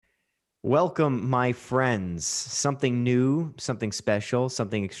Welcome, my friends. Something new, something special,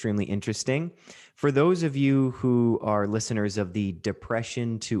 something extremely interesting. For those of you who are listeners of the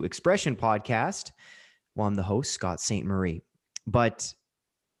Depression to Expression podcast, well, I'm the host, Scott St. Marie. But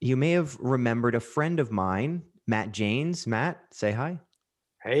you may have remembered a friend of mine, Matt Janes. Matt, say hi.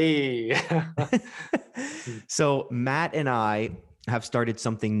 Hey. So, Matt and I have started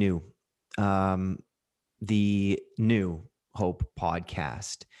something new, um, the New Hope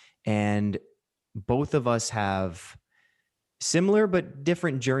podcast. And both of us have similar but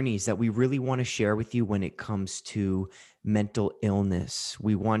different journeys that we really want to share with you when it comes to mental illness.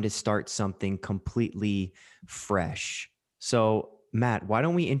 We want to start something completely fresh. So, Matt, why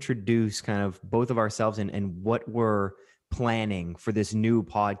don't we introduce kind of both of ourselves and what we're planning for this new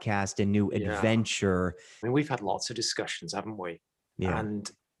podcast and new Yeah. adventure? I mean, we've had lots of discussions, haven't we? Yeah. And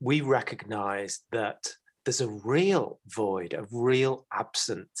we recognize that there's a real void, a real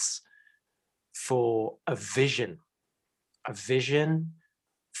absence for a vision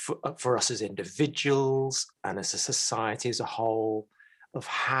for us as individuals and as a society as a whole of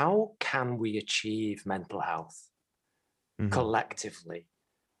how can we achieve mental health Hmm. collectively?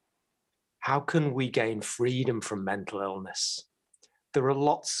 How can we gain freedom from mental illness? There are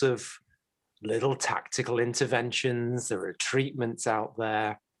lots of little tactical interventions, there are treatments out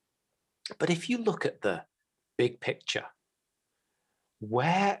there. But if you look at the big picture,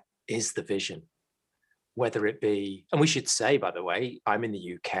 where is the vision? Whether it be, and we should say, by the way, I'm in the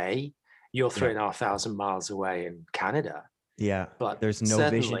UK, you're Yeah. 3,500 miles away in Canada, Yeah. but There's no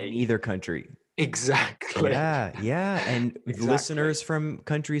vision in certainly, either country. exactly, Yeah, yeah, and exactly. listeners from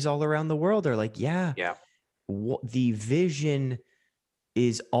countries all around the world are like, "Yeah, Yeah, the vision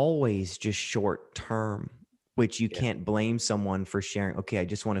is always just short term," which you yeah, can't blame someone for sharing, "Okay, I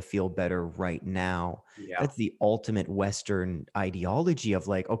just wanna feel better right now." yeah, That's the ultimate Western ideology of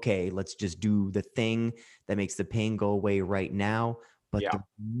like, "Okay, let's just do the thing that makes the pain go away right now," but yeah, there's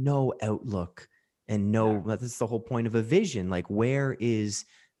no outlook and no, no that's the whole point of a vision, like, where is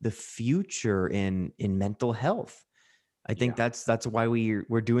the future in mental health? I think yeah. that's why we're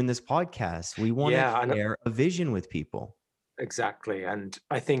doing this podcast. We wanna Yeah, and share a vision with people. exactly. And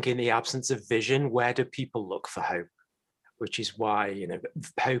I think in the absence of vision, where do people look for hope? Which is why,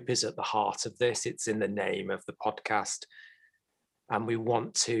 hope is at the heart of this. It's in the name of the podcast. And we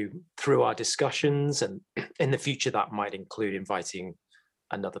want to, through our discussions, and in the future, that might include inviting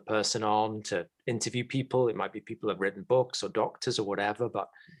another person on to interview people. It might be people who have written books or doctors or whatever. But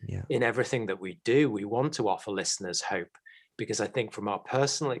Yeah, in everything that we do, we want to offer listeners hope because I think from our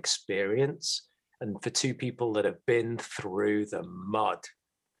personal experience, and for two people that have been through the mud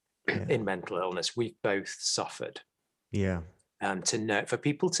yeah, in mental illness, we've both suffered. yeah, To know, for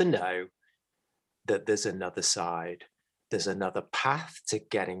people to know that there's another side, there's another path to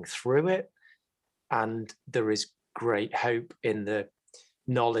getting through it, and there is great hope in the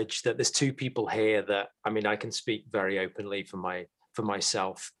knowledge that there's two people here that, I mean, I can speak very openly for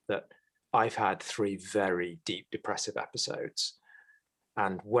myself that I've had three very deep depressive episodes.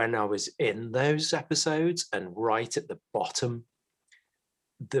 And when I was in those episodes and right at the bottom,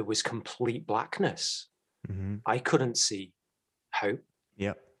 there was complete blackness. mhm, I couldn't see hope.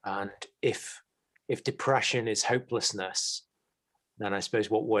 yep, And if depression is hopelessness, then I suppose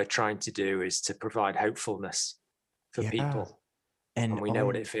what we're trying to do is to provide hopefulness for yeah, people. And and we know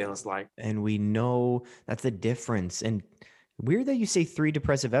what it feels like. we know that's the difference, and weird that you say 3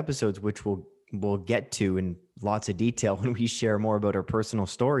 depressive episodes, which we'll get to in lots of detail when we share more about our personal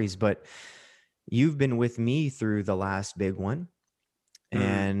stories, but you've been with me through the last big one, Mm,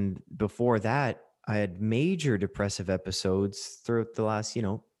 and before that, I had major depressive episodes throughout the last,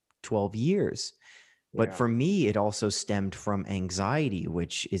 12 years. But yeah, for me, it also stemmed from anxiety,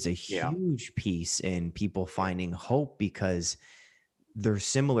 which is a yeah, huge piece in people yeah, finding hope because there's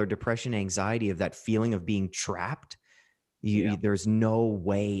similar depression, anxiety of that feeling of being trapped. yeah, There's no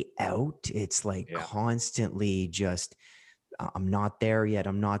way out. It's like yeah, constantly just, I'm not there yet.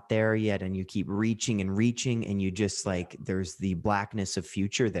 I'm not there yet. And you keep reaching and reaching, and you just yeah, like, there's the blackness of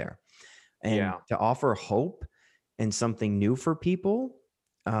future there. And yeah, to offer hope and something new for people,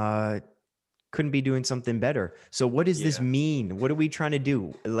 uh, couldn't be doing something better. So what does this yeah. mean? What are we trying to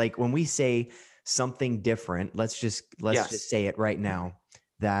do? Like when we say something different, let's just Yes. say it right now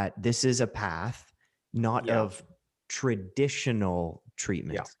that this is a path not Yeah, of traditional yeah,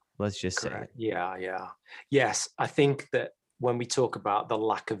 treatment. Let's just say it. correct. Yeah, yeah. Yes, I think that when we talk about the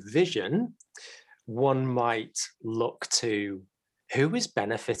lack of vision, one might look to who is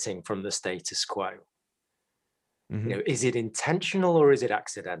benefiting from the status quo. Mhm. Is it intentional or is it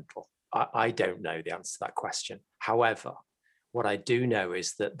accidental? I don't know the answer to that question. However, What I do know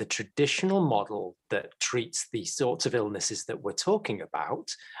is that the traditional model that treats the sorts of illnesses that we're talking about,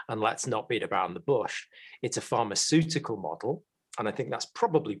 and let's not beat around the bush, it's a pharmaceutical model. And I think that's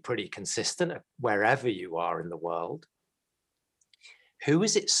probably pretty consistent wherever you are in the world. Who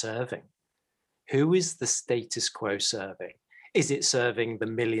is it serving? Who is the status quo serving? Is it serving the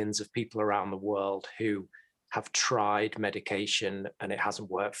millions of people around the world who have tried medication and it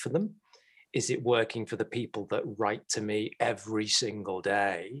hasn't worked for them? Is it working for the people that write to me every single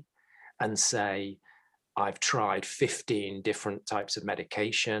day and say, I've tried 15 different types of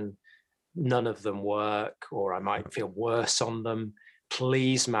medication, none of them work, or I might feel worse on them.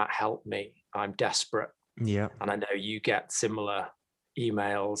 Please, Matt, help me. I'm desperate. Yeah. And I know you get similar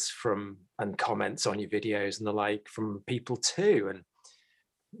emails from and comments on your videos and the like from people too. And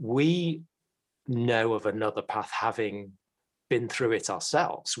we know of another path, having been through it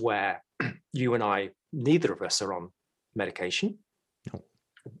ourselves, where you and I, neither of us are on medication. No.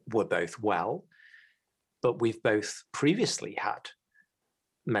 We're both well, but we've both previously had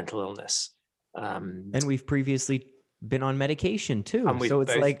mental illness. And we've previously been on medication too. So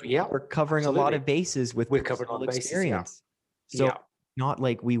it's like we're covering a lot of bases with personal experience. So not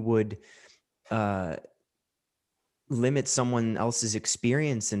like we would limit someone else's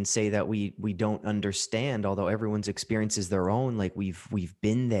experience and say that we don't understand, although everyone's experience is their own. Like we've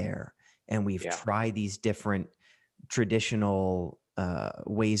been there and we've tried these different traditional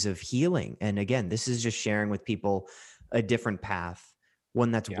ways of healing. And again, this is just sharing with people a different path,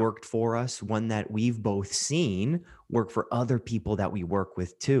 one that's worked for us, one that we've both seen work for other people that we work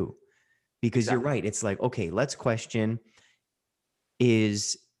with too. Because you're right. It's like, okay, let's question,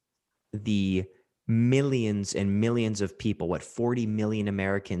 is the millions and millions of people, what, 40 million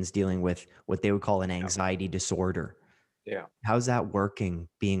Americans dealing with what they would call an anxiety disorder. Yeah. How's that working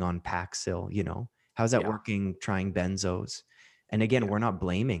being on Paxil, you know? How's that working trying benzos? And again, we're not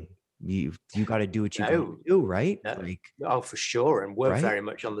blaming. You got to do what you got to do, right? No. Like, oh, for sure. And we're very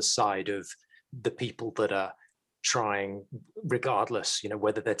much on the side of the people that are trying, regardless, you know,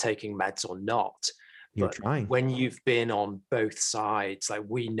 whether they're taking meds or not. You're but trying. When you've been on both sides, like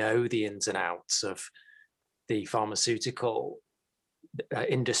we know the ins and outs of the pharmaceutical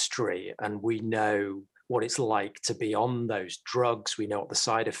industry, and we know what it's like to be on those drugs. We know what the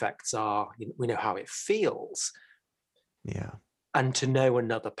side effects are. We know how it feels. Yeah. And to know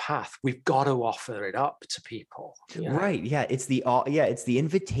another path, we've got to offer it up to people. You know? Right. Yeah. It's the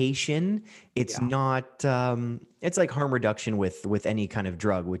invitation. It's not, it's like harm reduction with any kind of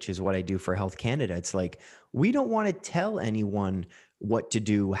drug, which is what I do for Health Canada. It's like, we don't want to tell anyone what to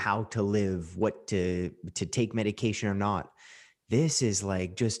do, how to live, what to take medication or not. This is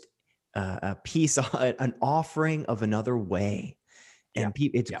like just a piece, an offering of another way. And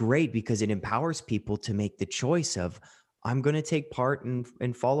it's great because it empowers people to make the choice of, I'm going to take part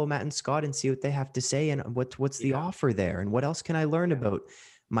and follow Matt and Scott and see what they have to say and what's the offer there and what else can I learn about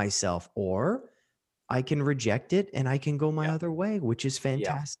myself, or I can reject it and I can go my other way, which is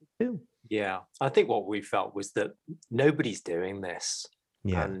fantastic too. Yeah. I think what we felt was that nobody's doing this,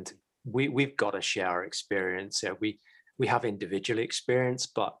 and we've got to share our experience. We have individual experience,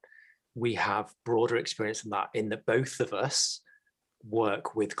 but we have broader experience in that both of us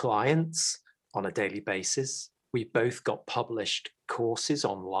work with clients on a daily basis. We both got published courses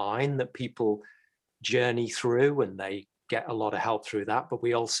online that people journey through, and they get a lot of help through that. But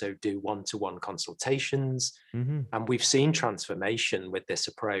we also do one-to-one consultations, and we've seen transformation with this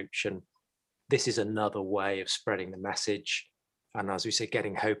approach. And this is another way of spreading the message. And as we say,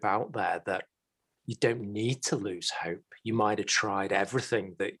 getting hope out there, that you don't need to lose hope. You might have tried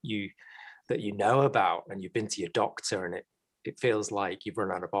everything that you know about, and you've been to your doctor, and it feels like you've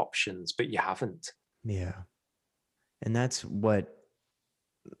run out of options, but you haven't. Yeah. And that's what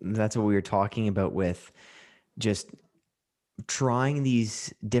we were talking about with just trying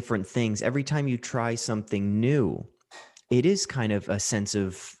these different things. Every time you try something new, it is kind of a sense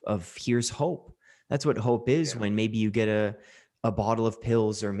of here's hope. That's what hope is, when maybe you get a bottle of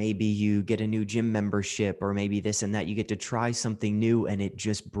pills, or maybe you get a new gym membership, or maybe this and that. You get to try something new, and it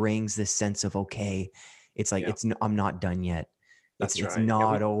just brings this sense of, okay, it's like, I'm not done yet. It's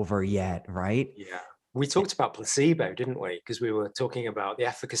not over yet, right? Yeah. We talked about placebo, didn't we? Because we were talking about the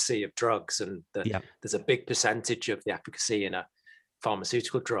efficacy of drugs, and there's a big percentage of the efficacy in a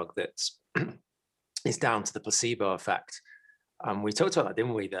pharmaceutical drug that's is down to the placebo effect. And we talked about that,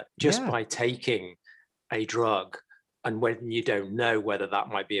 didn't we? That just by taking a drug, and when you don't know whether that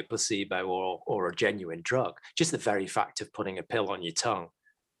might be a placebo or a genuine drug, just the very fact of putting a pill on your tongue,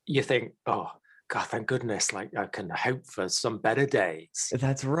 you think, oh God, thank goodness, like I can hope for some better days.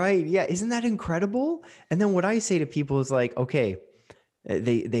 That's right. Yeah. Isn't that incredible? And then what I say to people is like, okay,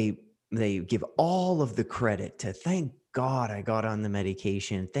 they give all of the credit to thank God I got on the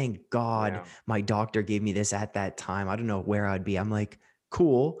medication. Thank God Yeah, my doctor gave me this at that time. I don't know where I'd be. I'm like,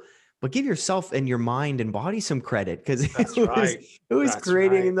 cool. But give yourself and your mind and body some credit because that's right. it was That's right.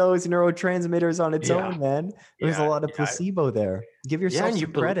 creating those neurotransmitters on its Yeah, own, man. There was a yeah, lot of yeah, placebo there. Give yeah. yourself And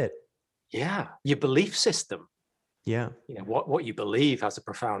some credit. your belief system. Yeah. What you believe has a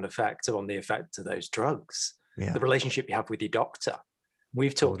profound effect on the effect of those drugs. Yeah. The relationship you have with your doctor.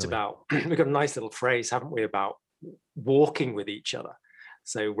 We've talked Totally. about, we've got a nice little phrase, haven't we, about walking with each other.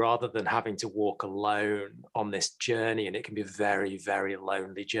 So rather than having to walk alone on this journey, and it can be a very, very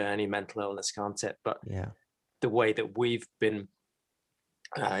lonely journey, mental illness, can't it? But Yeah. the way that we've been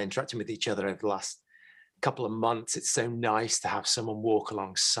interacting with each other over the last couple of months, it's so nice to have someone walk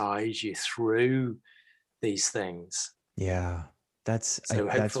alongside you through these things. Yeah. So That's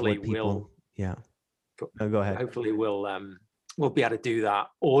hopefully what people, yeah. No, go ahead. hopefully we'll be able to do that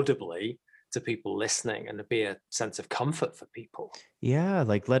audibly to people listening, and to be a sense of comfort for people. Yeah,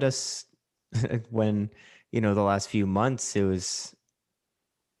 like let us when the last few months it was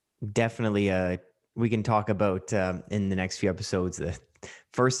definitely we can talk about in the next few episodes the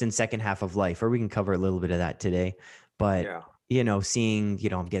first and second half of life, or we can cover a little bit of that today. But Yeah, seeing,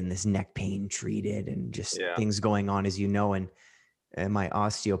 I'm getting this neck pain treated and just yeah, things going on, as and my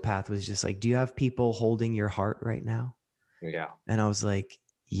osteopath was just like, "Do you have people holding your heart right now?" yeah, And I was like,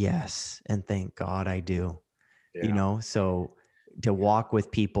 "Yes, and thank God I do." yeah, So to walk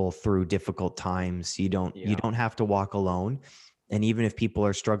with people through difficult times, you yeah, don't have to walk alone. And even if people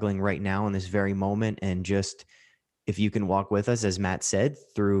are struggling right now in this very moment, and just if you can walk with us, as Matt said,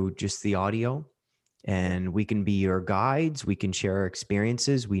 through just the audio, yeah, and we can be your guides, we can share our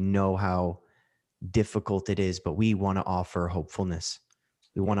experiences. We know how difficult it is, but we want to offer hopefulness.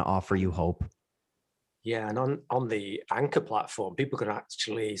 We want yeah. to offer you hope. Yeah, and on the Anchor platform, people can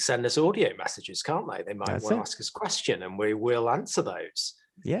actually send us audio messages, can't they? They might That's want to it. ask us a question, and we will answer those.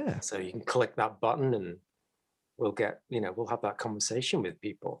 Yeah. So you can click that button, and we'll have that conversation with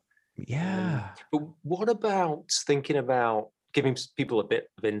people. Yeah. But what about thinking about giving people a bit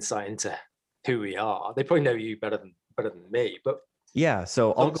of insight into who we are? They probably know you better than me, but Yeah.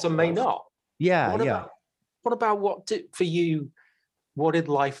 So I'll go some may first. not. Yeah. What Yeah. about for you? What did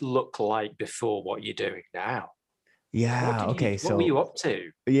life look like before what you're doing now? Yeah. Okay. What were you So up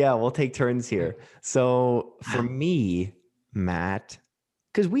to? yeah, we'll take turns here. So for me, Matt,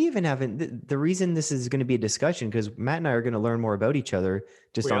 because we even haven't, the reason this is going to be a discussion, because Matt and I are going to learn more about each other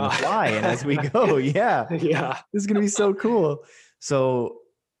just We on the are. fly and as we go. Yeah. Yeah. This is going to be so cool. So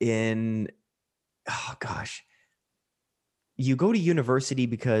in, oh gosh, you go to university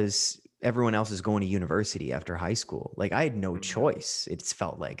because everyone else is going to university after high school. Like I had no Mm, choice.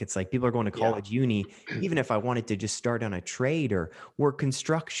 It's like people are going to yeah. college, uni. Even if I wanted to just start on a trade or work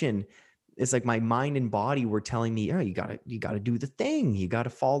construction, it's like my mind and body were telling me, oh, you gotta do the thing. You gotta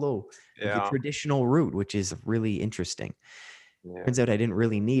follow the Yeah. traditional route, which is really interesting. Yeah. Turns out I didn't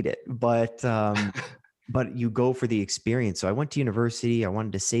really need it, but you go for the experience. So I went to university. I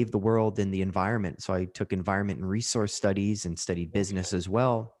wanted to save the world and the environment. So I took environment and resource studies and studied business Okay. as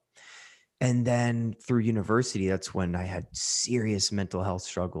well. And then through university, that's when I had serious mental health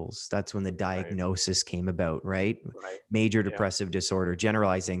struggles. That's when the Right. diagnosis came about, right? Right. Major Yeah. depressive disorder,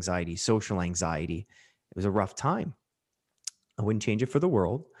 generalized anxiety, social anxiety. It was a rough time. I wouldn't change it for the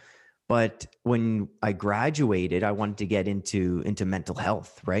world. But when I graduated, I wanted to get into mental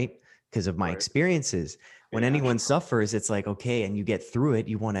health, right? Because of my Right. experiences. When Yeah. anyone Sure. suffers, it's like, okay, and you get through it,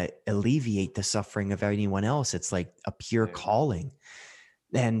 you want to alleviate the suffering of anyone else. It's like a pure Yeah. calling.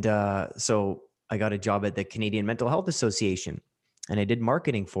 And so I got a job at the Canadian Mental Health Association, and I did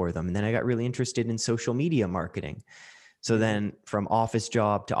marketing for them. And then I got really interested in social media marketing. So Hmm. then from office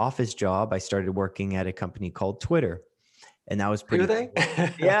job to office job, I started working at a company called Twitter. And that was Who are pretty they? cool.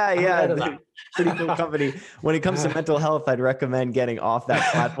 I Yeah, haven't yeah. heard of that. Pretty cool company. When it comes to mental health, I'd recommend getting off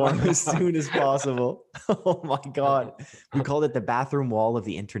that platform as soon as possible. Oh my God. We called it the bathroom wall of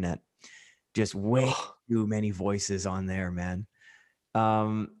the internet. Just way Oh, too many voices on there, man.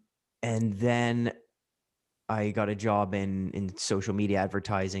 Um, and then I got a job in social media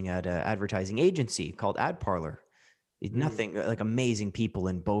advertising at an advertising agency called AdParlor. mm, Nothing like amazing people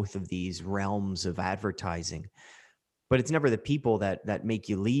in both of these realms of advertising, but it's never the people that make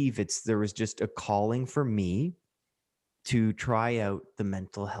you leave. There was just a calling for me to try out the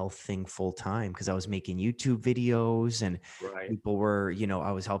mental health thing full time, because I was making YouTube videos and right. people were,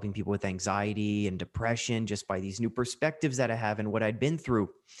 I was helping people with anxiety and depression just by these new perspectives that I have and what I'd been through.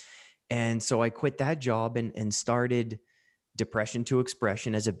 And so I quit that job and started Depression to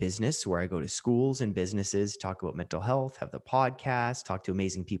Expression as a business, where I go to schools and businesses, talk about mental health, have the podcast, talk to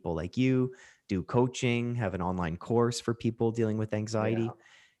amazing people like you, do coaching, have an online course for people dealing with Yeah. anxiety.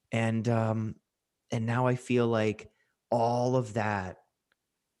 And now I feel like all of that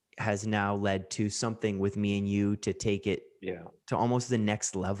has now led to something with me and you to take it Yeah. to almost the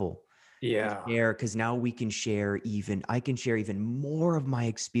next level. Yeah. Because now we can I can share even more of my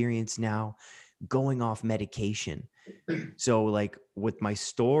experience now going off medication. So like with my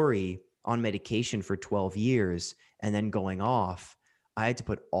story on medication for 12 years and then going off, I had to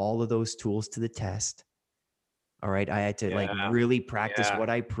put all of those tools to the test. All right. I had to like Yeah. really practice Yeah. what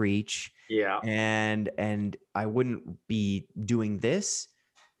I preach. Yeah. And I wouldn't be doing this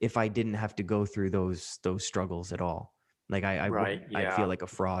if I didn't have to go through those struggles at all. Like Right. I'd feel Yeah. like a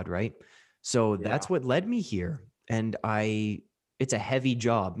fraud, right? So Yeah. that's what led me here. And it's a heavy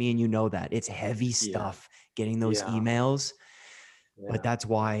job. Me and you know that. It's heavy Yeah. stuff getting those Yeah. emails. But Yeah. that's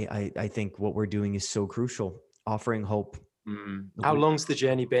why I think what we're doing is so crucial, offering hope. How long's the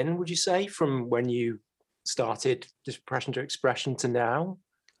journey been, would you say, from when you started Depression to Expression to now?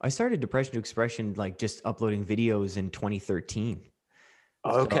 I started Depression to Expression, like just uploading videos in 2013.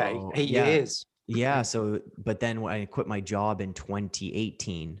 Okay, So 8 years. yeah. So, but then when I quit my job in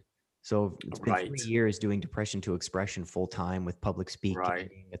 2018. So it's been Right. 3 years doing Depression to Expression full time with public speaking, Right.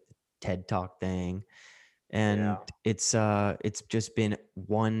 with the TED Talk thing. Yeah. And it's just been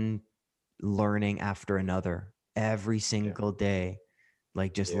one learning after another every Yeah. single day,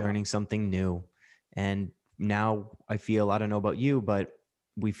 like just Yeah. learning something new. And now I feel, I don't know about you, but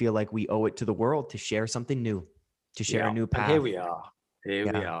we feel like we owe it to the world to share something new, to share a Yeah. new And here path. we are. Here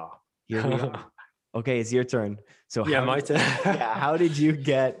we Yeah, are. here we are. Okay, it's your turn. So Yeah, my turn. how did you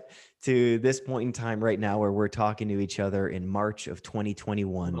get to this point in time right now where we're talking to each other in March of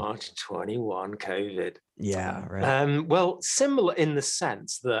 2021? March 21, COVID. Yeah, right. Well, similar in the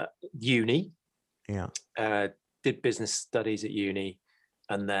sense that uni, Yeah. did business studies at uni,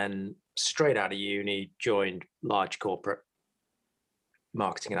 and then straight out of uni, joined large corporate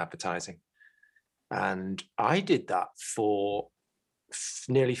marketing and advertising. And I did that for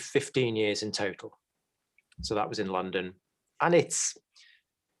nearly 15 years in total. So that was in London. And it's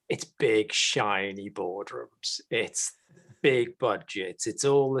big, shiny boardrooms. It's big budgets. It's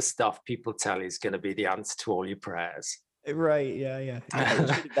all the stuff people tell you is going to be the answer to all your prayers. Right. Yeah.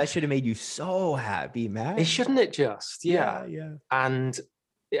 That should have made you so happy, Matt. It shouldn't it just? Yeah. Yeah. And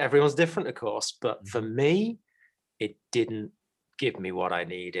everyone's different, of course. But for Mhm. me, it didn't give me what I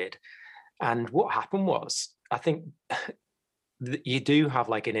needed. And what happened was, I think you do have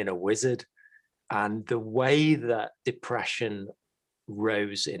like an inner wizard. And the way that depression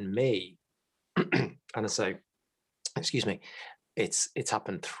rose in me, and I say, excuse me, it's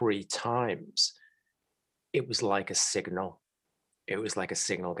happened 3 times. It was like a signal. It was like a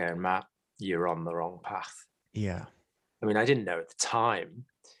signal going, Matt, you're on the wrong path. Yeah. I mean, I didn't know at the time,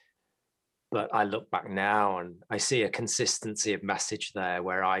 but I look back now and I see a consistency of message there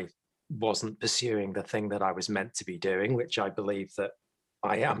where I wasn't pursuing the thing that I was meant to be doing, which I believe that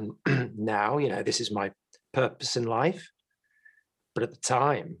I am now. You know, this is my purpose in life. But at the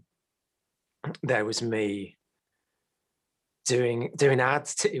time, there was me doing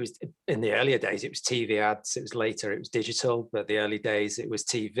ads. It was in the earlier days, it was TV ads. It was later, it was digital. But the early days, it was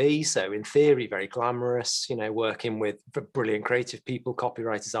TV. So in theory, very glamorous. You know, working with brilliant creative people,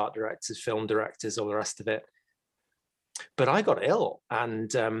 copywriters, art directors, film directors, all the rest of it. But I got ill, and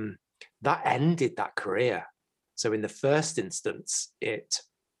that ended that career. So in the first instance, it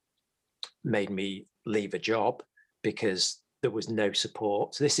made me leave a job because there was no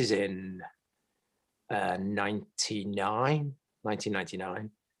support. So this is in 1999.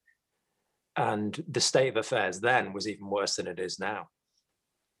 And the state of affairs then was even worse than it is now.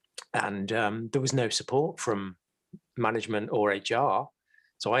 And there was no support from management or HR.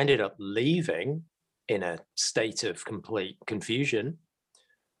 So I ended up leaving in a state of complete confusion.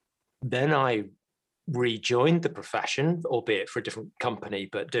 Then I rejoined the profession, albeit for a different company,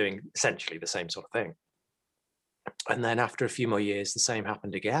 but doing essentially the same sort of thing. And then after a few more years, the same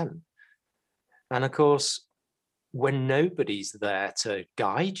happened again. And of course, when nobody's there to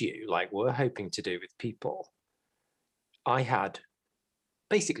guide you, like we're hoping to do with people, I had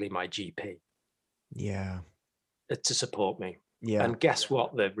basically my GP to support me. Yeah. And guess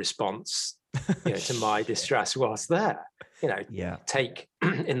what the response to my distress was there? Take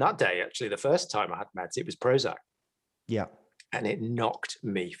in that day, actually, the first time I had meds, it was Prozac. Yeah. And it knocked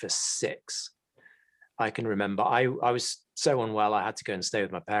me for 6. I can remember I was so unwell, I had to go and stay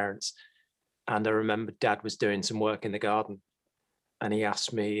with my parents. And I remember Dad was doing some work in the garden. and he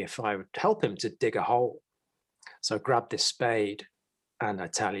asked me if I would help him to dig a hole. So I grabbed this spade, and I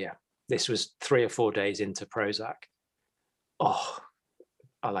tell you, this was 3 or 4 days into Prozac. Oh,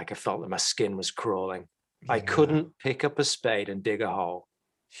 I felt that my skin was crawling. I Yeah. couldn't pick up a spade and dig a hole.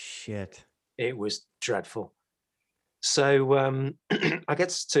 Shit. It was dreadful. So I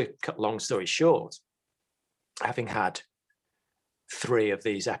guess to cut long story short, having had 3 of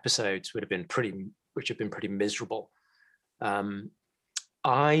these episodes which have been pretty miserable.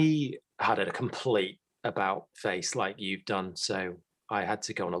 I had a complete about face like you've done, so I had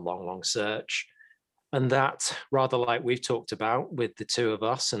to go on a long, long search, and that, rather like we've talked about with the two of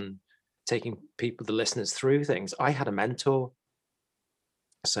us and taking the listeners through things, I had a mentor.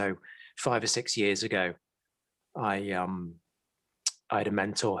 So 5 or 6 years ago, I I had a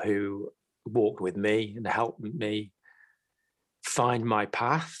mentor who walked with me and helped me find my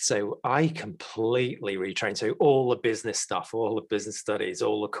path. So I completely retrained. So all the business stuff, all the business studies,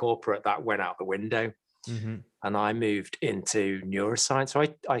 all the corporate, that went out the window. Mm-hmm. And I moved into neuroscience. So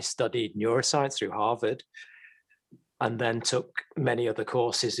I studied neuroscience through Harvard and then took many other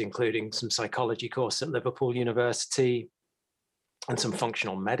courses, including some psychology course at Liverpool University and some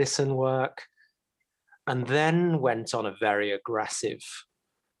functional medicine work. And then went on a very aggressive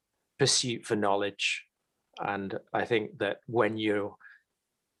pursuit for knowledge. And I think that when your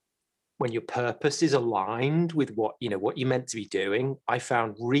purpose is aligned with what you're meant to be doing, I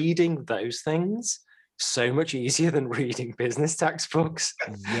found reading those things so much easier than reading business textbooks.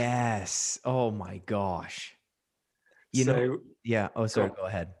 Yes. Oh my gosh. So Yeah. Oh, sorry. go Go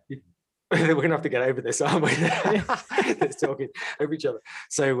ahead. we're gonna have to get over this, aren't we? Let's talking over each other.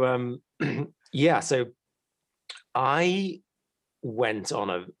 So yeah, so I went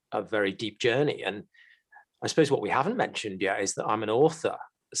on a very deep journey, and I suppose what we haven't mentioned yet is that I'm an author.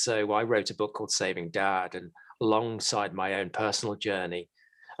 So I wrote a book called Saving Dad, and alongside my own personal journey,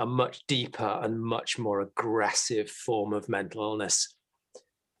 a much deeper and much more aggressive form of mental illness.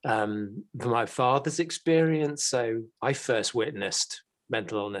 My father's experience. So I first witnessed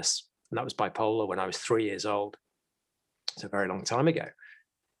mental illness, and that was bipolar when I was 3 years old. It's a very long time ago.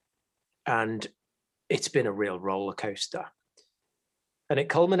 And it's been a real roller coaster. And it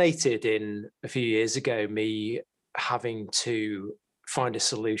culminated in a few years ago, me having to find a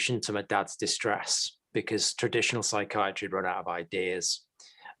solution to my dad's distress because traditional psychiatry had run out of ideas.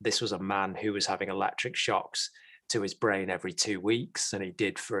 This was a man who was having electric shocks to his brain every 2 weeks, and he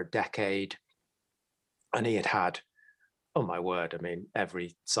did for a decade. And he had, oh my word, I mean,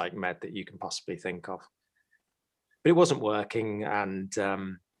 every psych med that you can possibly think of. But it wasn't working, and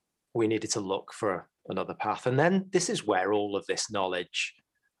we needed to look for another path. And then this is where all of this knowledge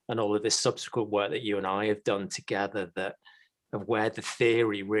and all of this subsequent work that you and I have done together, that of where the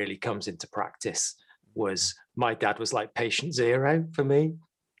theory really comes into practice, was my dad was like patient zero for me.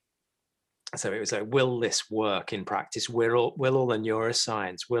 So it was like, will this work in practice? Will all the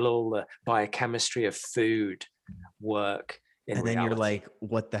neuroscience, will all the biochemistry of food work in And then reality? you're like,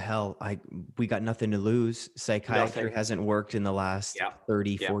 what the hell? We got nothing to lose. Psychiatry Nothing. hasn't worked in the last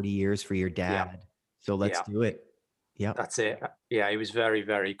 30, 40 years for your dad. So let's do it. Yeah. That's it. Yeah, he was very,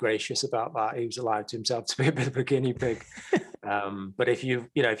 very gracious about that. He was allowed to himself to be a bit of a guinea pig. But if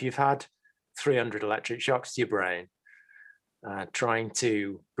you've had 300 electric shocks to your brain, trying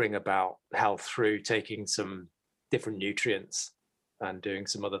to bring about health through taking some different nutrients and doing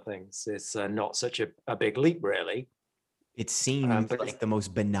some other things, it's not such a big leap, really. It seems But like the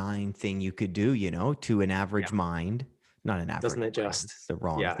most benign thing you could do, to an average mind. Not an average doesn't it mind. just? It's the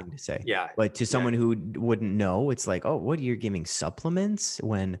wrong thing to say. Yeah. But to someone who wouldn't know, it's like, oh, what, you're giving supplements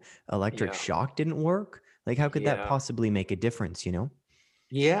when electric shock didn't work? Like, how could that possibly make a difference,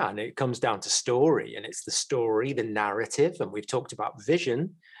 Yeah, and it comes down to story, and it's the story, the narrative, and we've talked about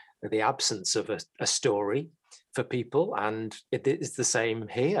vision, the absence of a story for people, and it is the same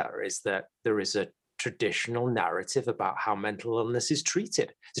here, is that there is a traditional narrative about how mental illness is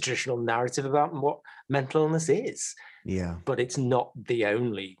treated. It's a traditional narrative about what mental illness is. Yeah. But it's not the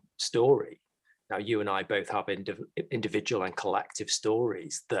only story. Now, you and I both have individual and collective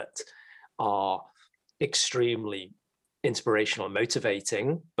stories that are extremely inspirational and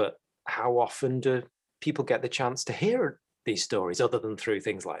motivating, but how often do people get the chance to hear these stories other than through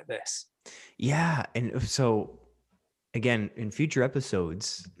things like this? Yeah. And so again, in future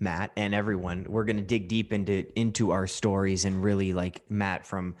episodes, Matt and everyone, we're going to dig deep into our stories, and really, like, Matt,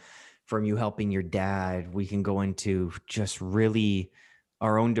 from you helping your dad, we can go into just really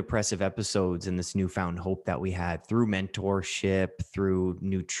our own depressive episodes and this newfound hope that we had through mentorship, through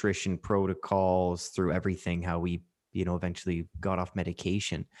nutrition protocols, through everything, how we, eventually got off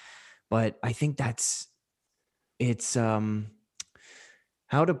medication. But I think it's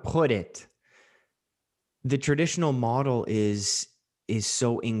how to put it, the traditional model is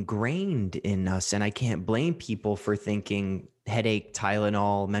so ingrained in us, and I can't blame people for thinking headache,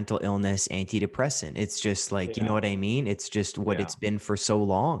 Tylenol, mental illness, antidepressant. It's just like, you know Yeah, what I mean? It's just what yeah, it's been for so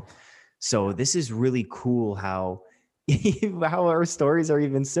long. So yeah, this is really cool how how our stories are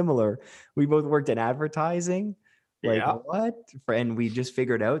even similar. We both worked in advertising. Like yeah, what? And we just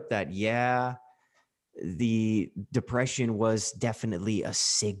figured out that, yeah, the depression was definitely a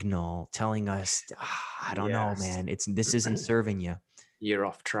signal telling us, I don't know, yes. man, this isn't serving you. You're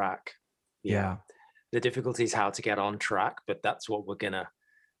off track. Yeah. Yeah. The difficulty is how to get on track, but that's what we're going to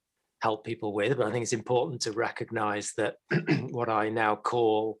help people with. But I think it's important to recognize that what I now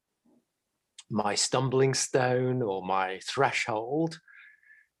call my stumbling stone or my threshold,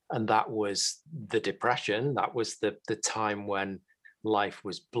 and that was the depression, that was the time when life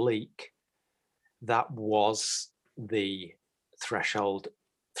was bleak, that was the threshold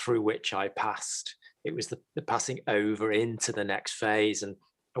through which I passed. It was the passing over into the next phase. And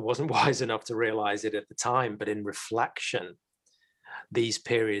I wasn't wise enough to realize it at the time, but in reflection, these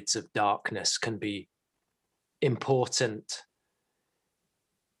periods of darkness can be important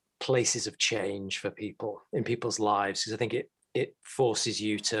places of change for people in people's lives, because I think it forces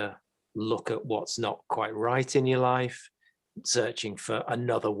you to look at what's not quite right in your life, searching for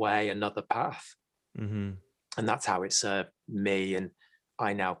another way, another path. Mm-hmm. And that's how it served me. And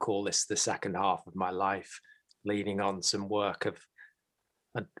I now call this the second half of my life, leaning on some work of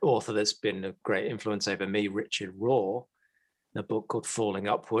an author that's been a great influence over me, Richard Rohr, a book called Falling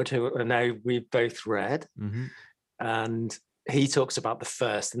Upward, who I know we've both read. Mm-hmm. And he talks about the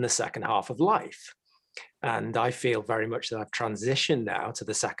first and the second half of life. And I feel very much that I've transitioned now to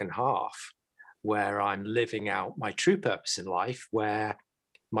the second half, where I'm living out my true purpose in life, where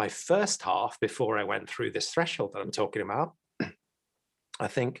my first half, before I went through this threshold that I'm talking about, I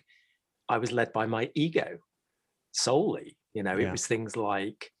think I was led by my ego solely. You know, it Yeah. was things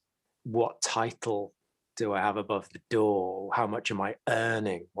like, what title do I have above the door? How much am I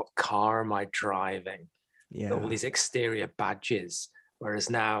earning? What car am I driving? All Yeah. these exterior badges. Whereas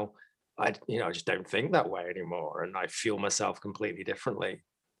now, I just don't think that way anymore, and I feel myself completely differently.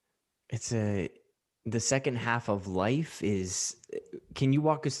 It's the second half of life is, can you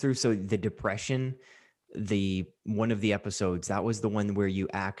walk us through? So the depression, the one of the episodes, that was the one where you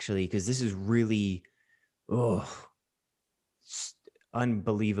actually, because this is really, oh,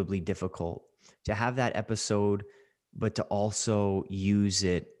 unbelievably difficult to have that episode, but to also use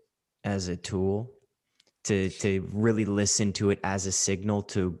it as a tool to really listen to it as a signal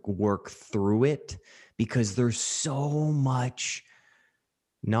to work through it, because there's so much,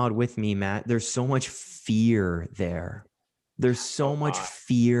 nod with me, Matt, there's so much fear there. There's so Oh much my,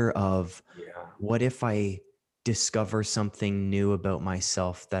 fear of, yeah, what if I discover something new about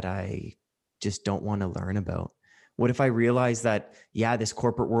myself that I just don't want to learn about? What if I realize that, yeah, this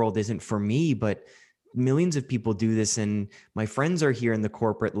corporate world isn't for me, but millions of people do this, and my friends are here in the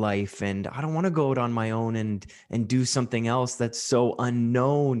corporate life, and I don't want to go out on my own and do something else that's so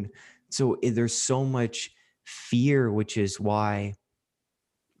unknown. So there's so much fear, which is why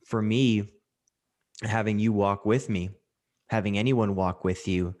for me, having you walk with me, having anyone walk with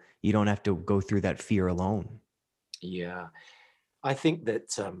you, you don't have to go through that fear alone. yeah. I think that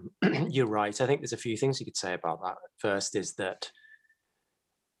you're right. I think there's a few things you could say about that. First is that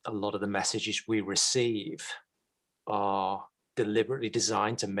a lot of the messages we receive are deliberately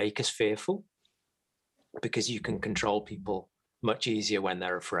designed to make us fearful, because you can control people much easier when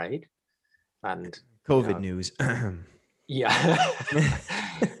they're afraid. And, COVID news. yeah,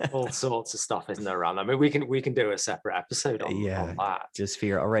 all sorts of stuff isn't there around. I mean, we can do a separate episode on Yeah, that. just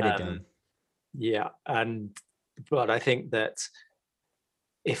fear. I'll write it down. Um, yeah, and but I think that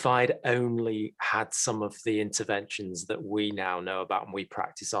if I'd only had some of the interventions that we now know about and we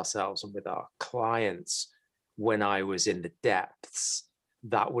practice ourselves and with our clients when I was in the depths,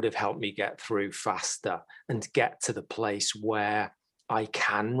 that would have helped me get through faster and get to the place where I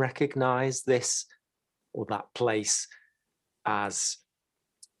can recognize this or that place as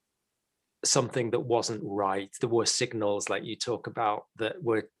something that wasn't right. There were signals, like you talk about, that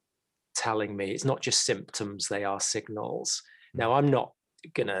were telling me it's not just symptoms, they are signals. Now, I'm not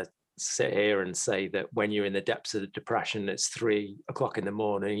going to sit here and say that when you're in the depths of the depression, it's 3 o'clock in the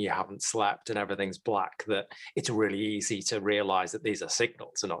morning, you haven't slept and everything's black, that it's really easy to realize that these are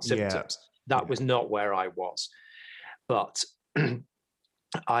signals and not Yeah. symptoms. That Yeah. was not where I was. But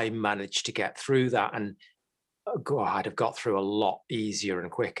I managed to get through that. And I'd have got through a lot easier and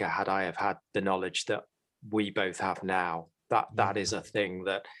quicker had I have had the knowledge that we both have now. That Yeah. is a thing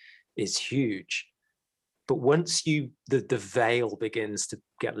that is huge. But once the veil begins to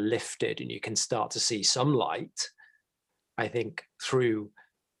get lifted and you can start to see some light, I think through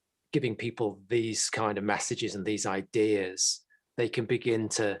giving people these kind of messages and these ideas, they can begin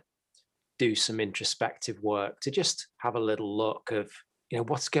to do some introspective work to just have a little look of,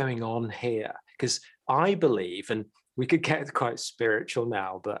 what's going on here. Because I believe, and we could get quite spiritual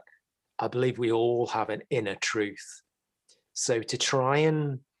now, but I believe we all have an inner truth. So to try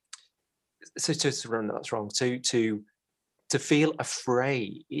and that's wrong. To feel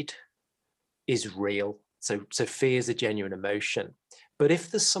afraid is real. So fear is a genuine emotion. But if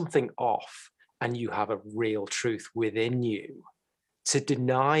there's something off and you have a real truth within you, to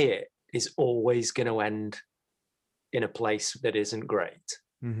deny it is always going to end in a place that isn't great.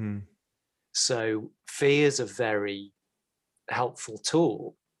 Mm-hmm. So fear is a very helpful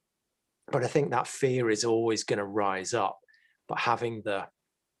tool, but I think that fear is always going to rise up. But having the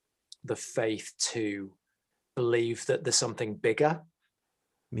faith to believe that there's something bigger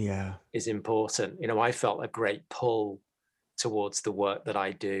is important. I felt a great pull towards the work that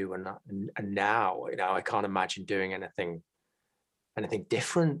I do, and now I can't imagine doing anything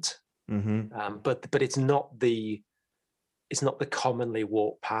different. Mm-hmm. But it's not the commonly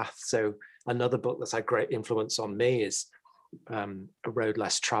walked path. So another book that's had great influence on me is A Road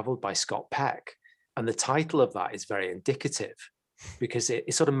Less Traveled by Scott Peck, and the title of that is very indicative because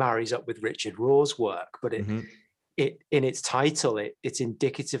it sort of marries up with Richard Rohr's work, but it in its title it's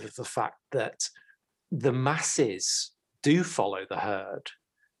indicative of the fact that the masses do follow the herd.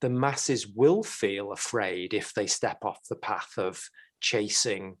 The masses will feel afraid if they step off the path of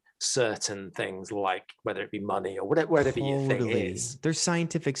chasing certain things, like whether it be money or whatever your thing is. There's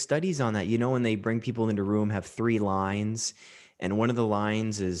scientific studies on that. When they bring people into a room, have 3 lines, and one of the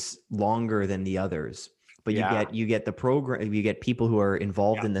lines is longer than the others. But you get the program, you get people who are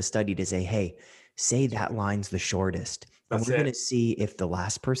involved in the study to say, hey, say that line's the shortest. And we're going to see if the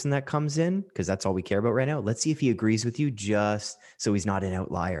last person that comes in, because that's all we care about right now, let's see if he agrees with you just so he's not an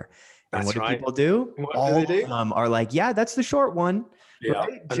outlier. And what do people do? All of them are like, yeah, that's the short one. Yeah.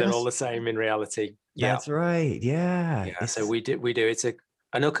 Right? And they're all the same in reality. Yeah. That's right. Yeah. So we do.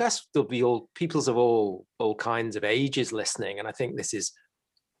 And of course there'll be peoples of all kinds of ages listening. And I think this is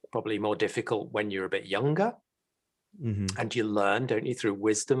probably more difficult when you're a bit younger. Mm-hmm. And you learn, don't you, through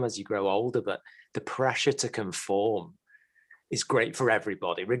wisdom as you grow older. But the pressure to conform is great for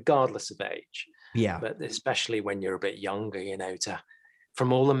everybody, regardless of age. Yeah. But especially when you're a bit younger,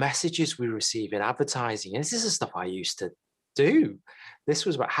 from all the messages we receive in advertising, and this is the stuff I used to do. This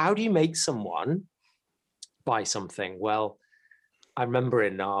was about, how do you make someone buy something? Well, I remember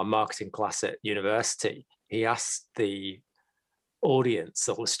in our marketing class at university, he asked the audience,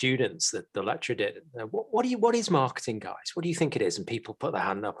 all the students, that the lecturer did, what is marketing, guys? What do you think it is? And people put their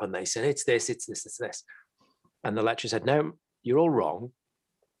hand up and they said, it's this, it's this, it's this. And the lecturer said, no, you're all wrong.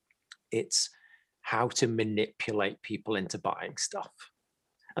 It's how to manipulate people into buying stuff.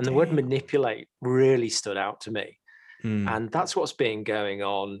 And the word manipulate really stood out to me. And that's what's been going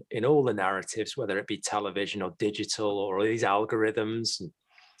on in all the narratives, whether it be television or digital or all these algorithms.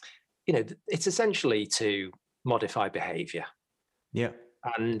 It's essentially to modify behavior. Yeah.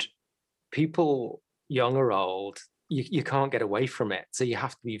 And people, young or old, you can't get away from it. So you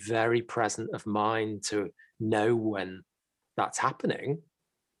have to be very present of mind to know when that's happening.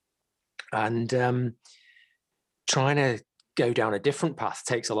 And trying to go down a different path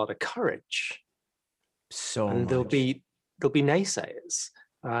takes a lot of courage. And there'll be naysayers,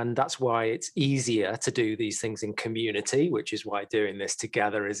 and that's why it's easier to do these things in community, which is why doing this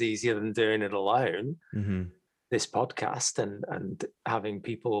together is easier than doing it alone. Mm-hmm. This podcast and having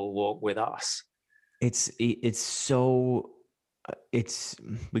people walk with us. We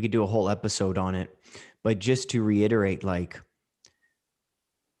could do a whole episode on it, but just to reiterate, like,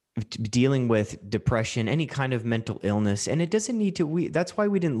 dealing with depression, any kind of mental illness, and it doesn't need to. That's why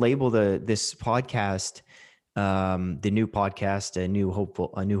we didn't label this podcast, the new podcast, a New Hope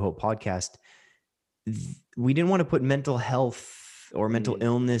podcast. We didn't want to put mental health or mental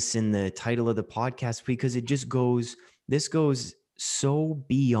illness in the title of the podcast because it just goes. This goes so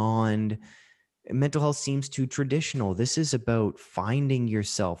beyond. Mental health seems too traditional. This is about finding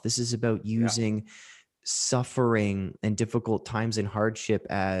yourself. This is about using suffering and difficult times and hardship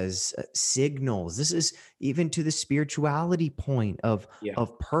as signals. This is even to the spirituality point of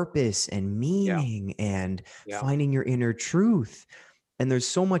purpose and meaning and finding your inner truth. And there's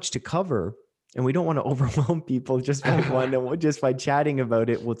so much to cover, and we don't want to overwhelm people just by just by chatting about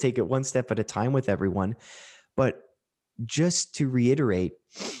it. We'll take it one step at a time with everyone. But just to reiterate,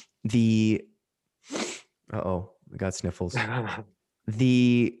 we got sniffles.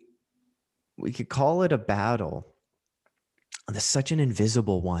 we could call it a battle. There's such an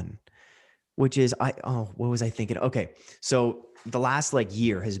invisible one, which is what was I thinking? Okay. So the last like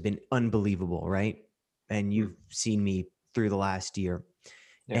year has been unbelievable, right? And you've seen me through the last year.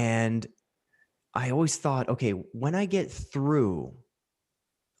 Yeah. And I always thought, okay, when I get through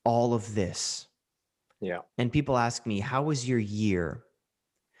all of this, Yeah. and people ask me, how was your year?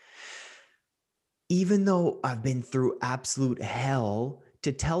 Even though I've been through absolute hell,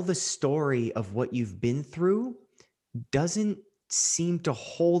 to tell the story of what you've been through doesn't seem to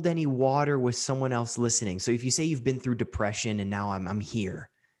hold any water with someone else listening. So if you say you've been through depression and now I'm here,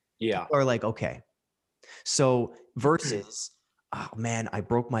 Yeah. people are like, okay. So versus, oh man, I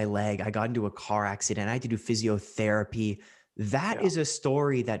broke my leg. I got into a car accident. I had to do physiotherapy. That Yeah. is a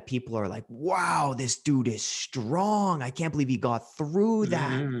story that people are like, wow, this dude is strong. I can't believe he got through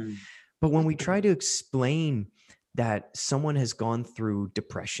that. Mm. But when we try to explain that someone has gone through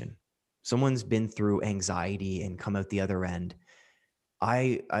depression, someone's been through anxiety and come out the other end,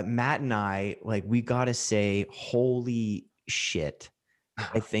 Matt and I, like, we got to say, holy shit.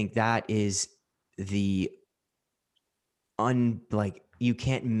 I think that is the like, you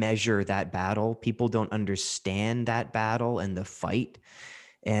can't measure that battle. People don't understand that battle and the fight.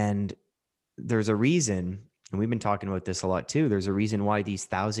 And there's a reason, and we've been talking about this a lot too. There's a reason why these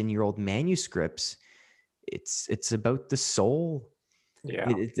 1,000-year-old manuscripts, it's about the soul. Yeah.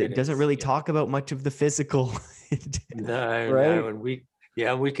 It It doesn't is. really Yeah. talk about much of the physical. No, Right? no. And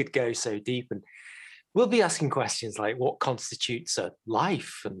we could go so deep, and we'll be asking questions like what constitutes a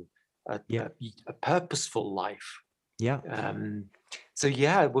life and Yeah. a purposeful life. Yeah. Um, so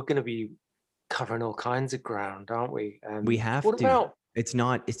yeah, we're going to be covering all kinds of ground, aren't we? We have What to. about It's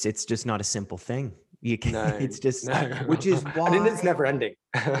just not a simple thing. You can, no, it's just, which no? is And then why it's never ending.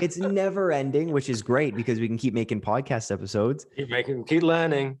 it's never ending, which is great because we can keep making podcast episodes. Keep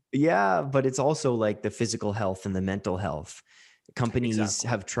learning. Yeah, but it's also like the physical health and the mental health. Companies Exactly.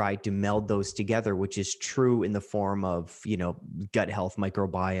 have tried to meld those together, which is true in the form of, gut health,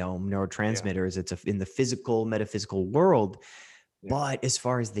 microbiome, Yeah, neurotransmitters. It's in the physical, metaphysical world. yeah, But as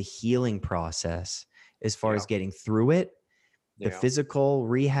far as the healing process, as far yeah, as getting through it, the yeah, physical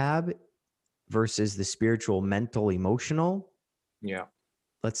rehab versus the spiritual, mental, emotional, yeah,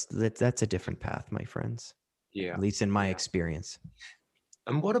 that's a different path, my friends, yeah, at least in my yeah. experience.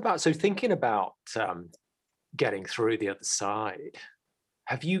 And what about so thinking about getting through the other side?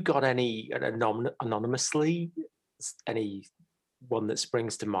 Have you got any anonymously any one that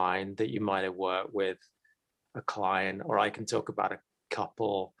springs to mind that you might have worked with a client, or I can talk about a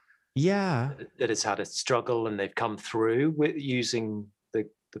couple Yeah. that has had a struggle and they've come through with using the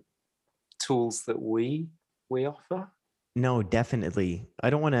tools that we offer? No, definitely. I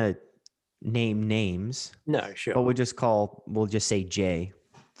don't want to name names, No, but sure. we'll just say J,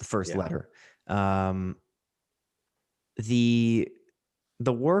 the first Yeah. letter. Um, the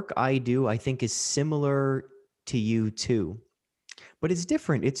the work I do, I think, is similar to you too, but it's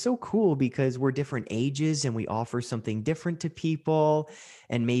different. It's so cool because we're different ages and we offer something different to people.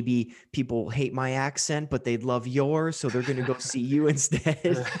 And maybe people hate my accent, but they'd love yours, so they're going to go see you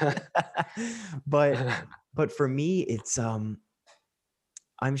instead. but but for me, it's I'm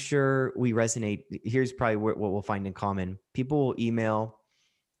sure we resonate. Here's probably what we'll find in common. People will email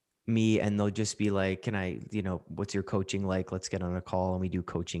me and they'll just be like, can I, what's your coaching like? Let's get on a call and we do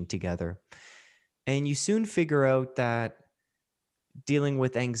coaching together. And you soon figure out that dealing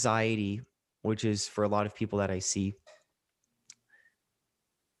with anxiety, which is for a lot of people that I see,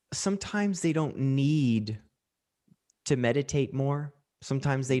 sometimes they don't need to meditate more.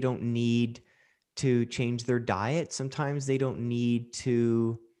 Sometimes they don't need to change their diet. Sometimes they don't need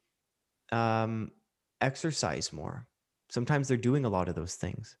to exercise more. Sometimes they're doing a lot of those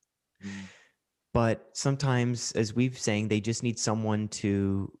things. Mm, But sometimes, as we've saying, they just need someone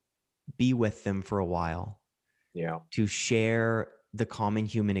to be with them for a while, yeah. to share the common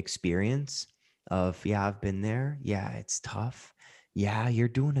human experience of, yeah, I've been there. Yeah, it's tough. Yeah, you're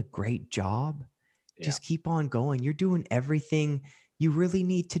doing a great job. Yeah. Just keep on going. You're doing everything you really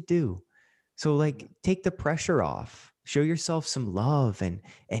need to do. So like, take the pressure off. Show yourself some love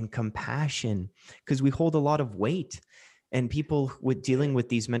and compassion, because we hold a lot of weight, and people with dealing with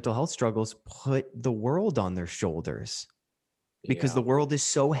these mental health struggles put the world on their shoulders because the Yeah. world is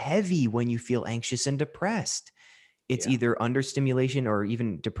so heavy when you feel anxious and depressed. It's Yeah. either understimulation or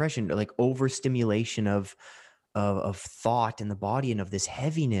even depression, like overstimulation of thought in the body and of this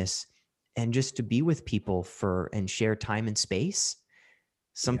heaviness. And just to be with people and share time and space, Yeah.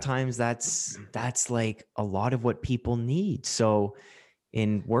 sometimes that's like a lot of what people need. So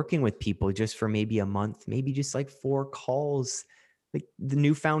in working with people just for maybe a month, maybe just like 4 calls like the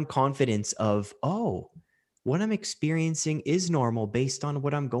newfound confidence of, oh, what I'm experiencing is normal based on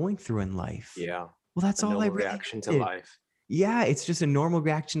what I'm going through in life. Yeah. Well, that's A all I normal really reaction to needed. life. Yeah, it's just a normal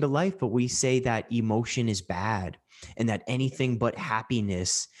reaction to life, but we say that emotion is bad and that anything but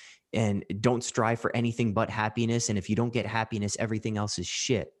happiness, and don't strive for anything but happiness. And if you don't get happiness, everything else is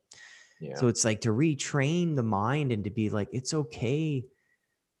shit. Yeah. So it's like to retrain the mind and to be like, it's okay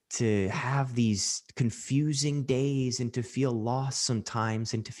to have these confusing days and to feel lost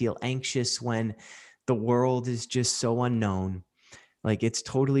sometimes and to feel anxious when the world is just so unknown. Like, it's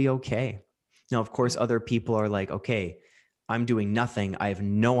totally okay. Now, of course, Yeah. other people are like, okay, I'm doing nothing. I have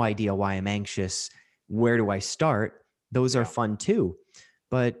no idea why I'm anxious. Where do I start? Those are Yeah. fun too.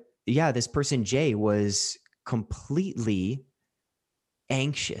 But yeah, this person, Jay, was completely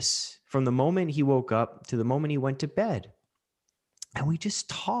anxious from the moment he woke up to the moment he went to bed. And we just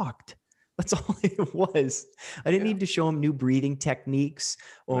talked. That's all it was. I didn't Yeah. need to show him new breathing techniques,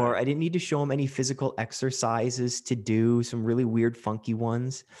 or No. I didn't need to show him any physical exercises to do, some really weird, funky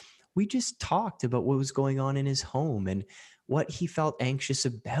ones. We just talked about what was going on in his home and what he felt anxious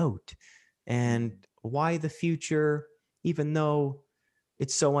about and why the future, even though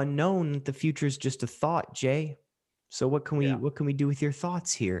it's so unknown, the future is just a thought, Jay. So Yeah. what can we do with your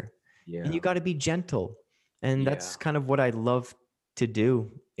thoughts here? And you Yeah. got to be gentle. And Yeah. that's kind of what I love to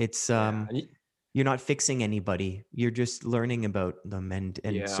do. It's Yeah. you're not fixing anybody. You're just learning about them and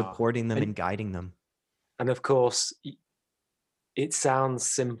Yeah. supporting them And and guiding them. and of course, it sounds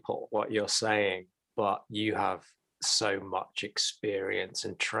simple what you're saying, but you have so much experience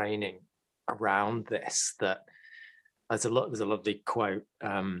and training around this that there's a lovely quote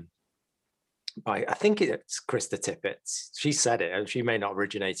by, I think it's Krista Tippett. She said it, and she may not have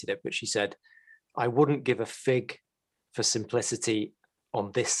originated it, but she said, I wouldn't give a fig for simplicity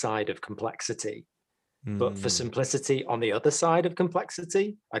on this side of complexity, but for Mm, simplicity on the other side of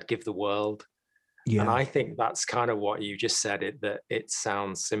complexity, I'd give the world. And yeah. I think that's kind of what you just said, that it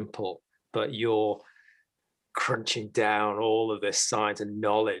sounds simple, but you're crunching down all of this science and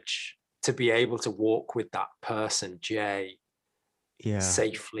knowledge to be able to walk with that person, Jay, Yeah.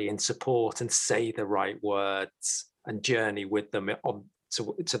 safely in support and say the right words and journey with them on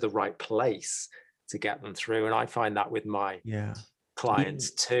to the right place to get them through. And I find that with my Yeah. Being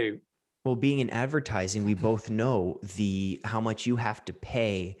clients too. well, being in advertising, we both know the how much you have to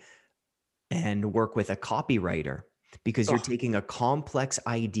pay and work with a copywriter because you're Oh, taking a complex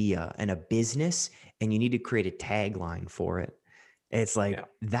idea and a business and you need to create a tagline for it. It's like yeah.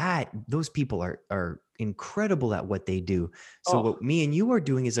 that. Those people are incredible at what they do. So Oh, what me and you are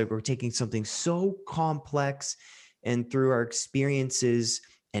doing is like we're taking something so complex and through our experiences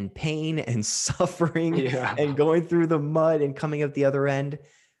and pain and suffering yeah. and going through the mud and coming out the other end,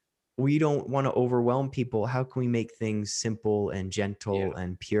 we don't want to overwhelm people. How can we make things simple and gentle Yeah.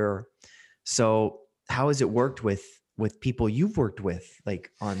 and pure? So how has it worked with people you've worked with, like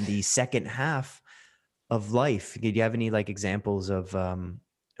on the second half of life? Did you have any like examples of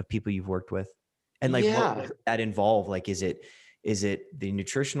people you've worked with? And like what Yeah. does that involve? Like is it the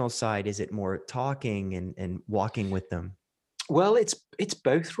nutritional side? Is it more talking and walking with them? Well, it's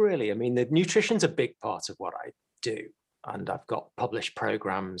both really. I mean, the nutrition's a big part of what I do, and I've got published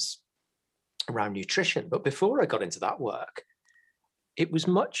programs around nutrition. But before I got into that work, it was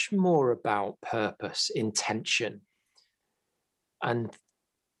much more about purpose, intention, and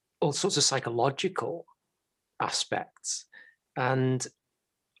all sorts of psychological aspects. And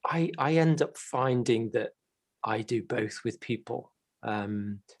I end up finding that I do both with people.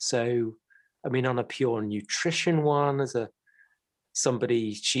 So, I mean, on a pure nutrition one, as a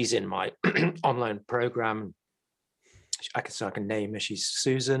somebody, she's in my online program. So I can name her. She's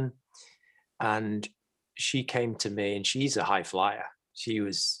Susan, and she came to me, and she's a high flyer. She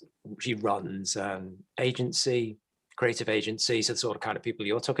runs agency, creative agency, so the sort of kind of people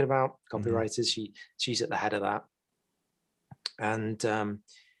you're talking about, Mhm. copywriters. She's at the head of that, and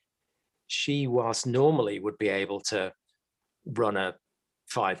she was normally would be able to run a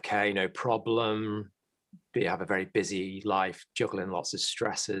 5K, no problem. Have a very busy life, juggling lots of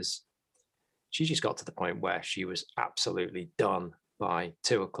stresses. She just got to the point where she was absolutely done by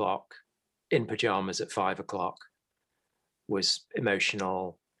 2 o'clock, in pajamas at 5 o'clock, was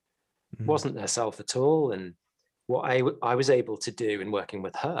emotional, Mhm. wasn't herself at all. And what I was able to do in working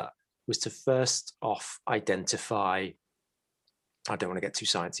with her was to first off identify, I don't want to get too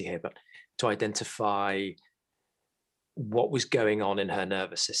sciencey here, but to identify what was going on in her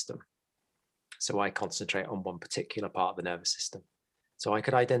nervous system. So I concentrate on one particular part of the nervous system. So I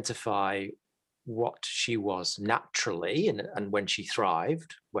could identify what she was naturally and when she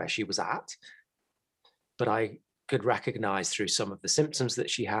thrived, where she was at. But I could recognize through some of the symptoms that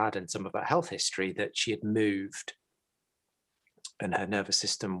she had and some of her health history that she had moved and her nervous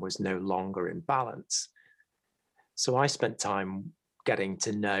system was no longer in balance. So I spent time getting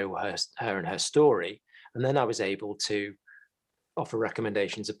to know her and her story. And then I was able to offer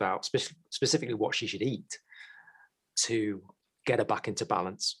recommendations about specifically what she should eat to get her back into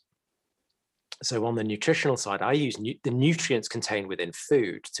balance. So on the nutritional side, I use the nutrients contained within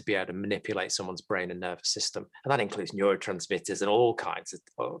food to be able to manipulate someone's brain and nervous system. And that includes neurotransmitters and all kinds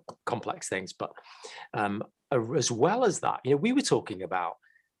of complex things. But as well as that, we were talking about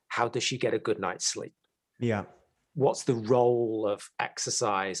how does she get a good night's sleep? Yeah. What's the role of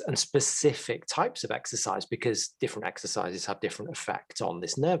exercise and specific types of exercise, because different exercises have different effect on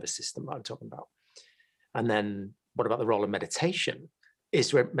this nervous system that I'm talking about. And then what about the role of meditation?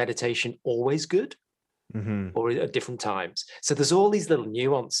 Is meditation always good or at different times? So there's all these little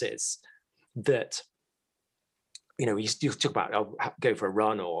nuances that, you talk about, go for a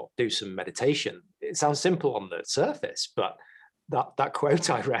run or do some meditation. It sounds simple on the surface, but that quote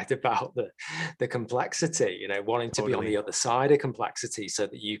I read about the complexity, wanting to be on the other side of complexity so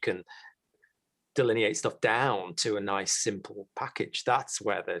that you can delineate stuff down to a nice, simple package. That's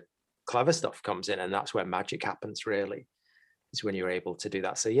where the clever stuff comes in. And that's where magic happens, really, is when you're able to do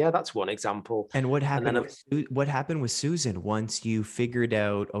that. So yeah, that's one example. And what happened with Susan once you figured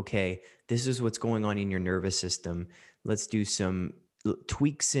out, okay, this is what's going on in your nervous system. Let's do some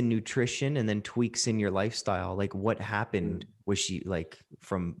tweaks in nutrition and then tweaks in your lifestyle. Like what happened? Was she like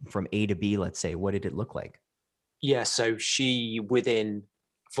from A to B, let's say, what did it look like? Yeah. So she, within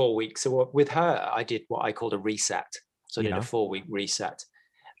 4 weeks, so with her, I did what I called a reset. So I did a 4-week reset.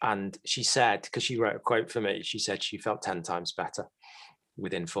 And she said, because she wrote a quote for me, she said she felt 10 times better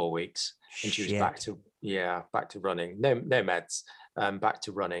within 4 weeks. And she was back to running, no meds, back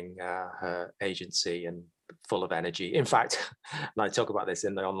to running her agency and full of energy. In fact, and I talk about this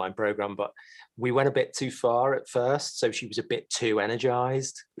in the online program, but we went a bit too far at first. So she was a bit too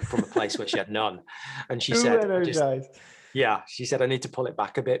energized from a place where she had none. And she said, she said, I need to pull it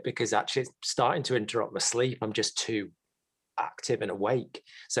back a bit because actually it's starting to interrupt my sleep. I'm just too active and awake.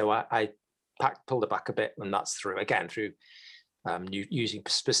 So I pulled it back a bit, and that's through using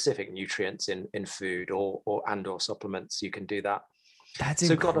specific nutrients in food or supplements. You can do that. That's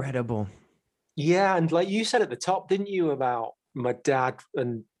incredible. Yeah, and like you said at the top, didn't you, about my dad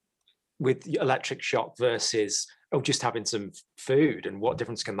and with electric shock versus just having some food, and what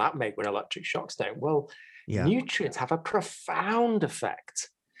difference can that make when electric shocks don't? Well, nutrients have a profound effect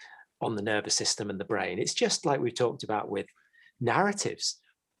on the nervous system and the brain. It's just like we talked about with narratives.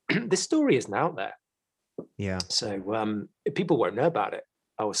 This story isn't out there. Yeah. So people won't know about it.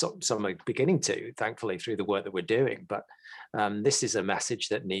 Some are beginning to, thankfully, through the work that we're doing. But this is a message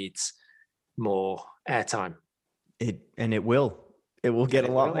that needs more airtime. It will get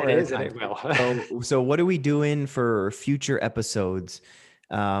a lot more airtime. It will. So what are we doing for future episodes?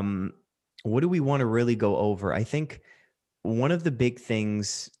 What do we want to really go over? I think one of the big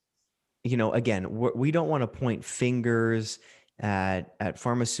things, again, we don't want to point fingers at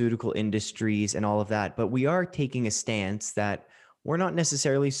pharmaceutical industries and all of that, but we are taking a stance that we're not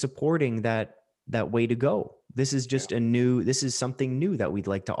necessarily supporting that way to go. This is just this is something new that we'd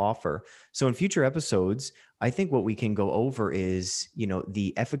like to offer. So in future episodes, I think what we can go over is,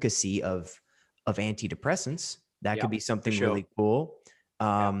 the efficacy of antidepressants. That could be something really cool.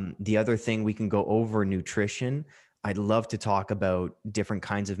 The other thing, we can go over nutrition. I'd love to talk about different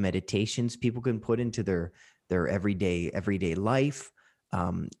kinds of meditations people can put into their everyday life.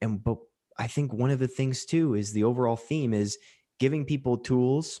 But I think one of the things too is the overall theme is giving people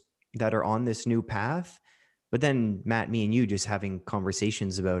tools that are on this new path. But then Matt, me and you just having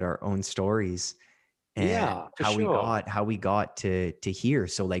conversations about our own stories and how we got to here.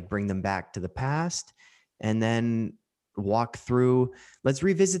 So like bring them back to the past and then walk through. Let's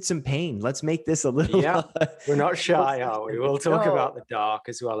revisit some pain. Let's make this a little. We're not shy, are we? We'll talk about the dark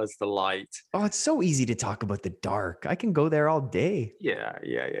as well as the light. Oh, it's so easy to talk about the dark. I can go there all day. Yeah.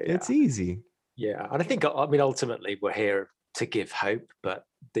 It's easy. Yeah, and I think ultimately we're here to give hope, but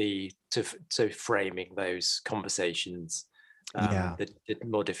to framing those conversations, the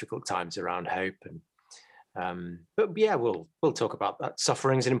more difficult times around hope, and we'll talk about that.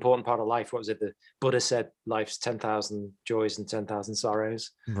 Suffering is an important part of life. What was it the Buddha said? Life's 10,000 joys and 10,000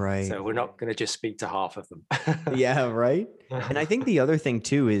 sorrows. Right. So we're not going to just speak to half of them. Yeah, right. And I think the other thing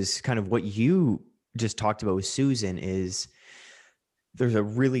too is kind of what you just talked about with Susan is there's a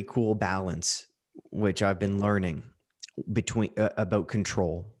really cool balance, which I've been learning between about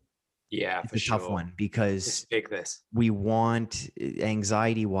control. Yeah, It's for a tough sure. one It's because big, this. we want,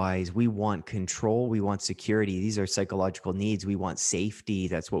 anxiety wise, we want control, we want security. These are psychological needs. We want safety.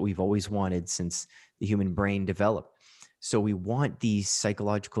 That's what we've always wanted since the human brain developed. So we want these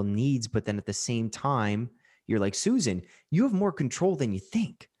psychological needs, but then at the same time, you're like, Susan, you have more control than you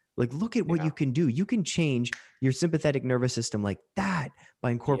think. Like, look at what Yeah. you can do. You can change your sympathetic nervous system like that by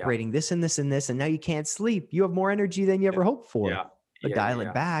Yeah. incorporating this and this and this. And now you can't sleep. You have more energy than you ever hoped for. Yeah. But Yeah. dial it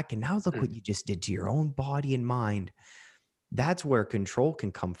Yeah. back. And now look Mm. what you just did to your own body and mind. That's where control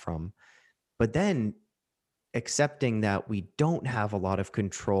can come from. But then accepting that we don't have a lot of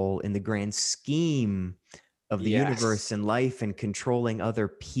control in the grand scheme of the universe Yes. and life, and controlling other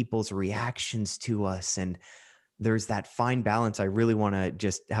people's reactions to us. And there's that fine balance. I really want to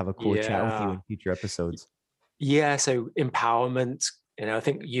just have a cool chat with you Yeah. in future episodes. Yeah. So empowerment, I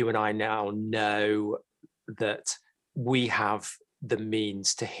think you and I now know that we have the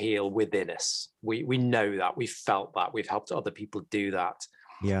means to heal within us. We know that, we've felt that, we've helped other people do that.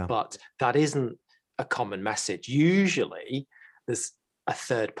 Yeah. But that isn't a common message. Usually there's a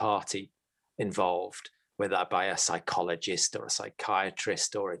third party involved, whether that by a psychologist or a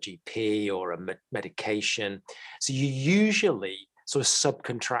psychiatrist or a GP or a medication. So you usually sort of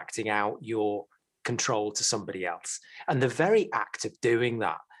subcontracting out your control to somebody else. And the very act of doing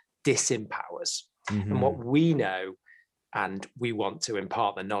that disempowers. Mm-hmm. And what we know, and we want to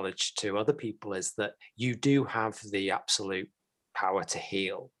impart the knowledge to other people, is that you do have the absolute power to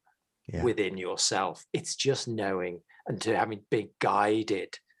heal within yourself. It's just knowing and to having been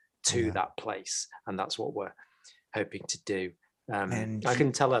guided to that place. And that's what we're hoping to do. And I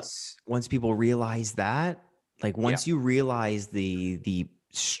can tell us, once people realize that, like once you realize the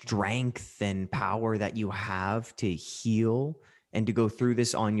strength and power that you have to heal and to go through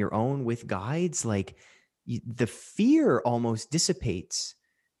this on your own with guides, like the fear almost dissipates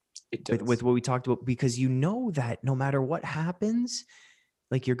with what we talked about, because you know that no matter what happens,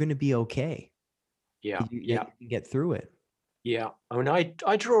 like you're going to be okay. You can get through it. Yeah. I mean,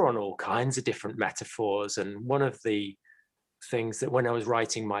 I draw on all kinds of different metaphors. And one of the things that when I was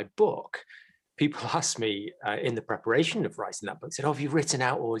writing my book, people asked me in the preparation of writing that book, said, "Oh, have you written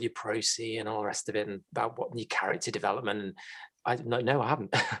out all your prosy and all the rest of it, and about what your character development?" And no, I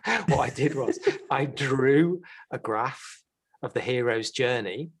haven't. What I did was I drew a graph of the hero's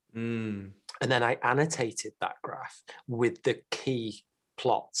journey, and then I annotated that graph with the key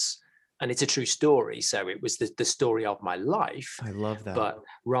plots. And it's a true story, so it was the story of my life. I love that. But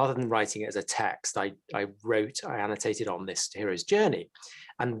rather than writing it as a text, I annotated on this hero's journey.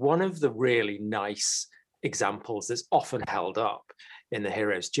 And one of the really nice examples that's often held up in the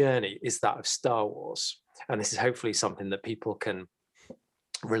hero's journey is that of Star Wars. And this is hopefully something that people can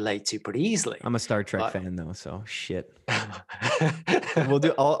relate to pretty easily. I'm a Star Trek fan though, so shit.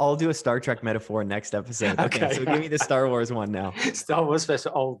 I'll do a Star Trek metaphor next episode. Okay, so give me the Star Wars one now. Star Wars for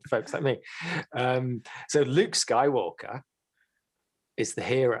old folks like me. So Luke Skywalker is the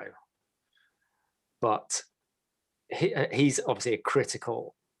hero, but he's obviously a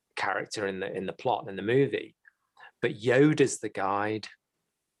critical character in the plot and in the movie. But Yoda's the guide.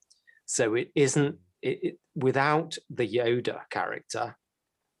 So it isn't without the Yoda character,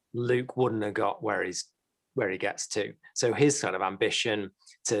 Luke wouldn't have got where he gets to. So his kind of ambition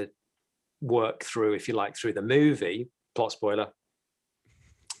to work through, if you like, through the movie, plot spoiler,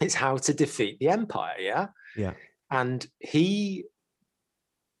 is how to defeat the Empire. Yeah. And he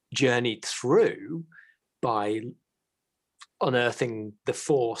journeyed through by unearthing the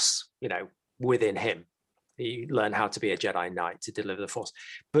Force, within him. He learned how to be a Jedi Knight to deliver the Force,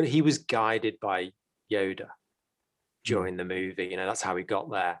 but he was guided by Yoda during the movie. That's how he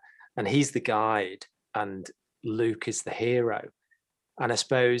got there. And he's the guide, and Luke is the hero. And I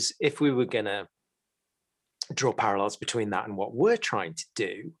suppose if we were going to draw parallels between that and what we're trying to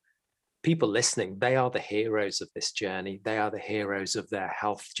do, people listening, they are the heroes of this journey. They are the heroes of their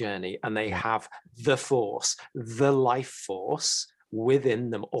health journey, and they have the Force, the life force within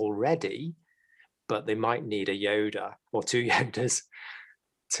them already, but they might need a Yoda or two Yodas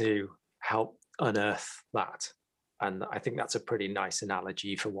to help unearth that. And I think that's a pretty nice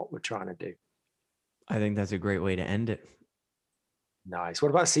analogy for what we're trying to do. I think that's a great way to end it. Nice. What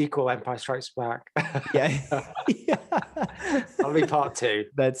about sequel, Empire Strikes Back? Yeah. That'll be part 2.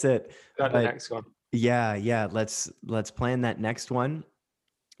 That's it. The next one. Yeah. Let's plan that next one.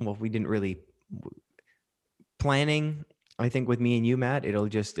 Well, we didn't really planning. I think with me and you, Matt, it'll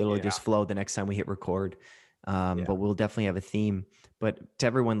just flow the next time we hit record. But we'll definitely have a theme. But to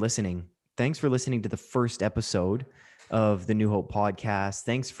everyone listening, thanks for listening to the first episode of the New Hope podcast.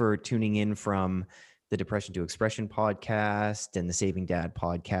 Thanks for tuning in from the Depression to Expression podcast and the Saving Dad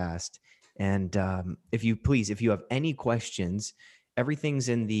podcast. And if you have any questions, everything's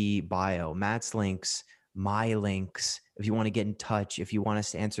in the bio. Matt's links, my links. If you want to get in touch, if you want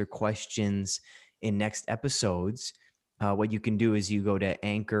us to answer questions in next episodes, what you can do is you go to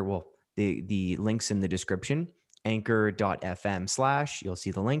Anchor. Well, the links in the description, anchor.fm/, you'll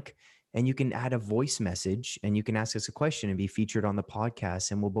see the link, and you can add a voice message and you can ask us a question and be featured on the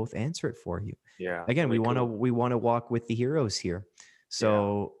podcast, and we'll both answer it for you. Yeah. Again, really we want to walk with the heroes here.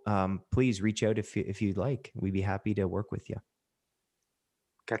 So please reach out if you'd like. We'd be happy to work with you.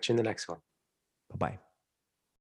 Catch you in the next one. Bye-bye.